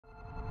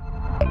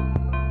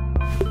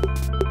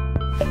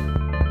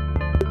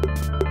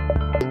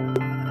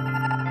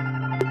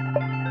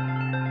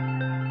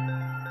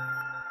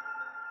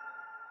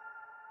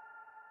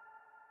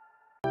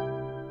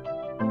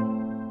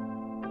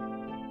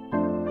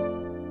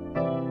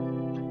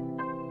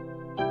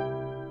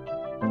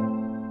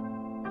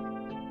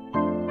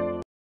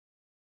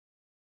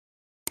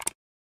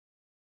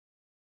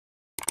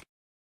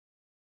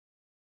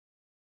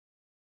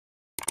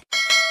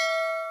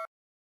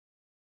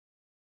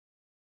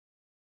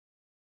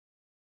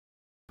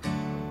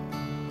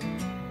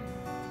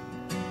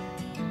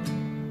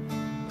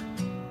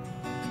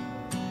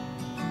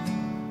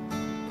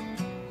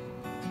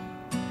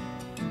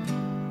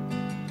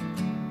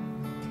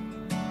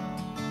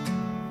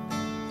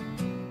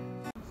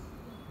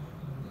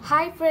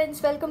Hi friends,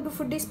 welcome to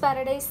Foodies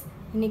Paradise.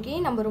 இன்னைக்கு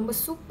நம்ம ரொம்ப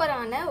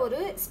சூப்பரான ஒரு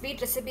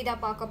ஸ்வீட் ரெசிபி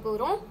தான் பார்க்க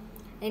போறோம்.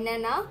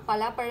 என்னன்னா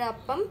பலாப்பழ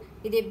அப்பம்.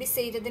 இது எப்படி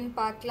செய்யறதுன்னு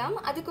பார்க்கலாம்.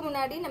 அதுக்கு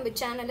முன்னாடி நம்ம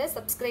சேனலை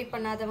சப்ஸ்கிரைப்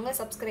பண்ணாதவங்க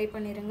சப்ஸ்கிரைப்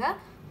பண்ணிருங்க.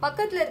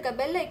 பக்கத்துல இருக்க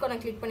பெல் ஐகானை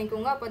கிளிக்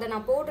பண்ணிக்கோங்க. அப்பதான்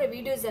நான் போடுற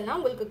வீடியோஸ் எல்லாம்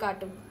உங்களுக்கு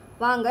காட்டும்.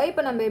 வாங்க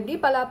இப்போ நம்ம எப்படி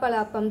பலாப்பழ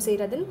அப்பம்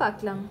செய்யறதுன்னு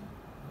பார்க்கலாம்.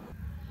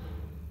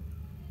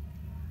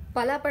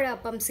 பலாப்பழ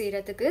அப்பம்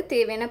செய்யறதுக்கு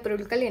தேவையான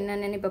பொருட்கள்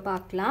என்னென்னு இப்போ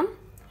பார்க்கலாம்.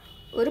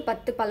 ஒரு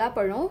 10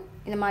 பலாப்பழம்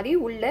இந்த மாதிரி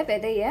உள்ள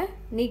விதையை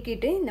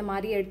நீக்கிட்டு இந்த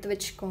மாதிரி எடுத்து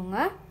வச்சுக்கோங்க.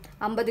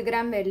 50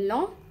 கிராம்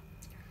வெல்லம்,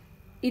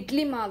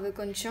 இட்லி மாவு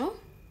கொஞ்சம்,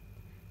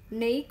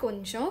 நெய்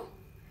கொஞ்சம்,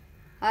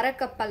 அரை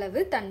கப்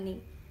அளவு தண்ணி.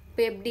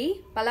 இப்போ எப்படி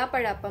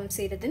பலாப்பழ அப்பம்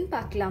செய்கிறதுன்னு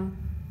பார்க்கலாம்.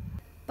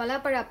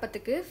 பலாப்பழ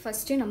அப்பத்துக்கு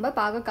ஃபஸ்ட்டு நம்ம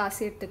பாக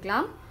காசு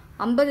எடுத்துக்கலாம்.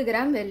 50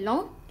 கிராம்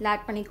வெல்லம்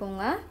ஆட்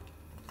பண்ணிக்கோங்க.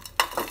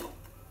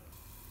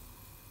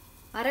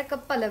 அரை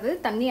கப் அளவு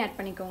தண்ணி ஆட்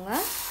பண்ணிக்கோங்க.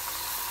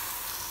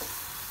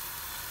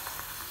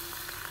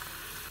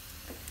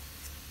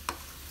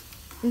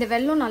 இந்த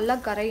வெல்லம் நல்லா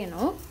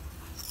கரையணும்.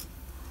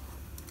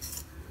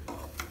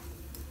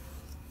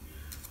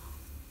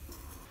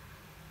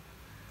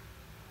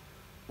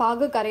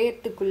 பாகு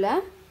கரையறதுக்குள்ள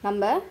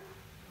நம்ம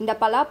இந்த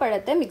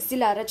பலாப்பழத்தை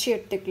மிக்சியில் அரைச்சி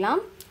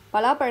எடுத்துக்கலாம்.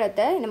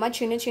 பலாப்பழத்தை இந்த மாதிரி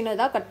சின்ன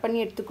சின்னதாக கட்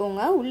பண்ணி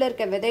எடுத்துக்கோங்க. உள்ளே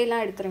இருக்க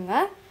விதையெல்லாம்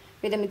எடுத்துருங்க.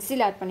 இதை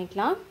மிக்சியில் ஆட்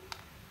பண்ணிக்கலாம்.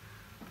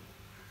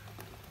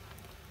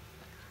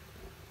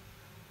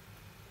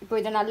 இப்போ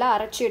இதை நல்லா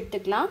அரைச்சி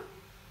எடுத்துக்கலாம்.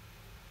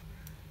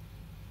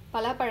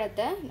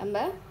 பலாப்பழத்தை நம்ம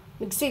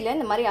மிக்சியில்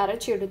இந்த மாதிரி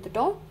அரைச்சி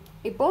எடுத்துட்டோம்.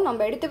 இப்போது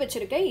நம்ம எடுத்து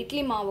வச்சுருக்க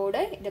இட்லி மாவோடு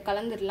இதை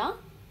கலந்துடலாம்.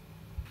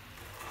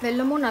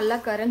 வெல்லமும் நல்லா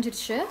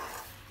கரைஞ்சிருச்சு.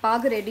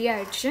 பாகு ரெடி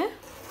ஆகிடுச்சு.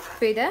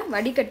 இப்போ இதை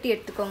வடிகட்டி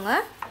எடுத்துக்கோங்க.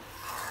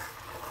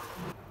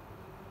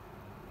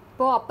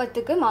 இப்போது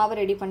அப்பத்துக்கு மாவு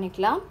ரெடி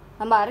பண்ணிக்கலாம்.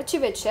 நம்ம அரைச்சி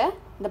வச்ச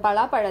இந்த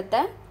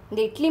பலாப்பழத்தை இந்த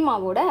இட்லி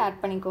மாவோடு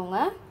ஆட் பண்ணிக்கோங்க.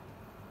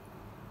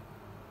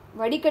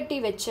 வடிகட்டி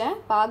வச்ச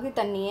பாகு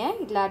தண்ணியை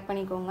இதில் ஆட்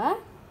பண்ணிக்கோங்க.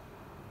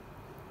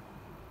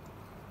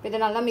 இதை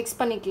நல்லா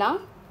மிக்ஸ் பண்ணிக்கலாம்.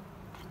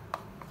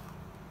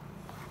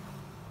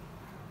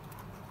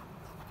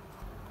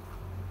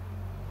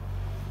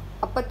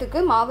 அப்பத்துக்கு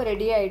மாவு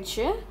ரெடி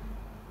ஆயிடுச்சு.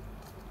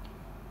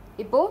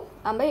 இப்போது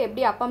நம்ம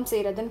எப்படி அப்பம்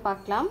செய்கிறதுன்னு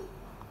பார்க்கலாம்.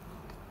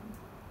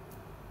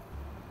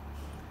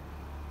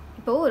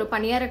 இப்போது ஒரு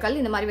பனியார கல்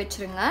இந்த மாதிரி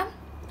வச்சுருங்க.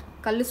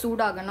 கல்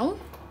சூடாகணும்.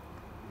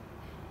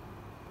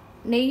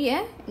 நெய்யை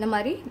இந்த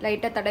மாதிரி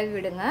லைட்டாக தடவி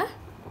விடுங்க.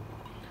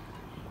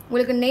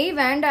 உங்களுக்கு நெய்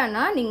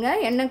வேண்டான்னா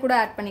நீங்கள் எண்ணெய் கூட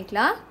ஆட்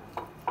பண்ணிக்கலாம்.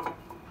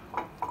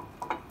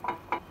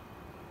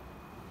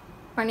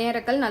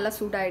 பனியாரக்கல் நல்லா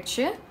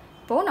சூடாயிடுச்சு.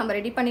 இப்போது நம்ம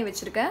ரெடி பண்ணி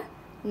வச்சுருக்க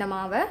இந்த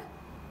மாவை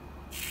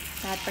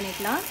ஆட்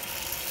பண்ணிக்கலாம்.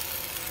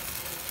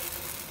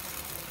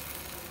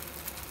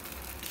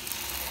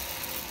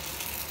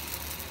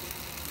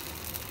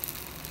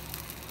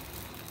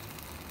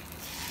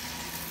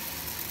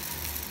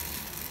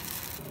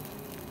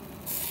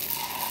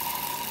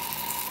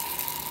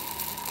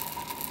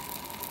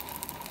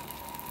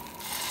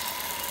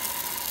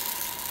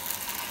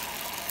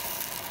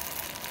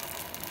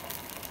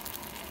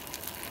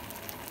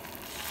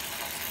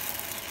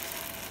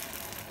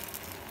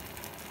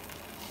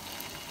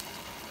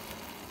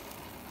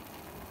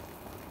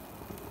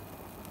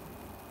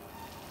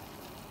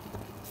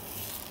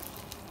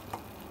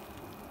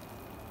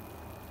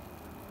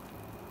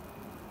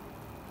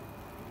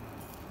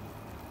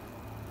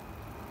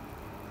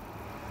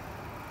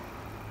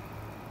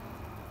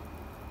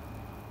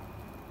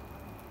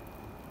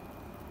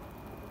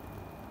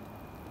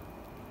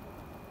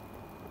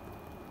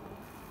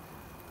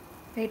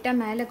 லைட்டாக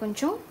மேலே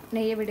கொஞ்சம்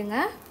நெய்யை விடுங்க.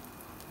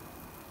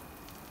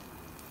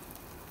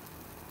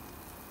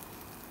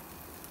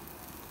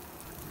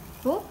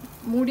 இப்போது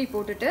மூடி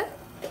போட்டுட்டு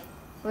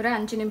ஒரு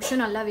 5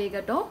 நிமிஷம் நல்லா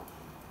வேகட்டும்.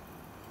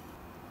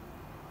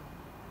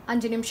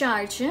 5 நிமிஷம்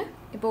ஆயிடுச்சு.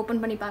 இப்போ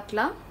ஓப்பன் பண்ணி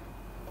பார்க்கலாம்.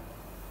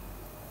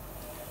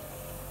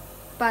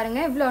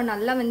 பாருங்கள் இவ்வளோ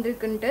நல்லா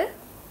வெந்திருக்குன்ட்டு.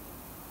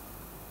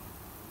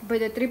 இப்போ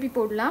இதை திருப்பி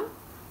போடலாம்.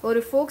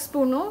 ஒரு ஃபோக்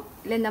ஸ்பூனும்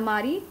இல்லை இந்த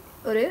மாதிரி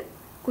ஒரு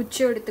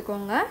குச்சி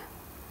எடுத்துக்கோங்க.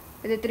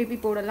 இதை திருப்பி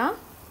போடலாம்.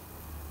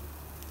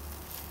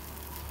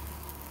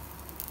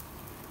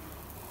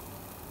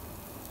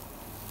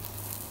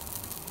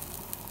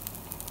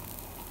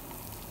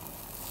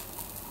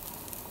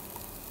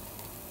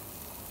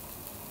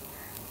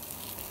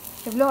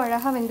 எவ்வளோ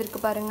அழகாக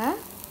வெந்திருக்கு பாருங்க.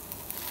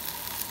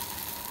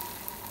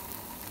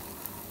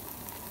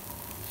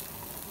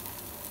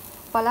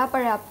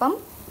 பலாப்பழ அப்பம்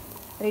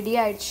ரெடி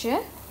ஆயிடுச்சு.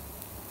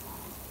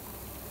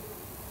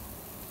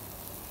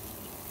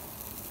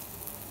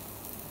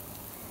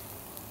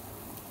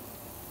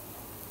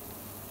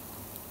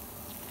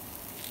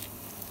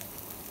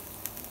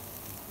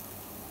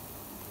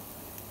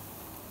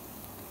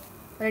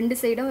 ரெண்டு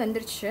சைடும்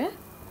வெந்துருச்சு.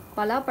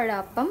 பலாப்பழ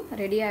அப்பம்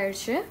ரெடி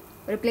ஆயிடுச்சு.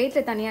 ஒரு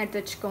பிளேட்டில் தனியாக எடுத்து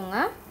வச்சுக்கோங்க.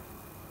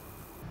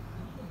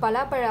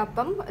 பலாப்பழ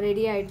அப்பம்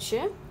ரெடி ஆயிடுச்சு.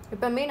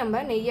 எப்போவுமே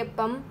நம்ம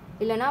நெய்யப்பம்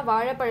இல்லைனா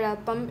வாழைப்பழ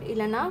அப்பம்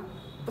இல்லைனா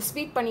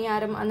ஸ்வீட்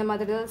பனியாரம் அந்த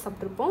மாதிரி தான்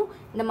சாப்பிட்ருப்போம்.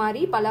 இந்த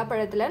மாதிரி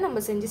பலாப்பழத்தில்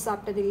நம்ம செஞ்சு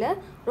சாப்பிட்டதில்லை.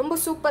 ரொம்ப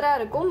சூப்பராக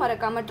இருக்கும்.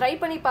 மறக்காமல் ட்ரை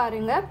பண்ணி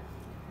பாருங்கள்.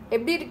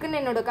 எப்படி இருக்குன்னு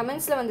என்னோட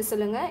கமெண்ட்ஸில் வந்து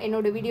சொல்லுங்கள்.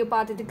 என்னோட வீடியோ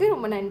பார்த்ததுக்கு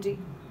ரொம்ப நன்றி.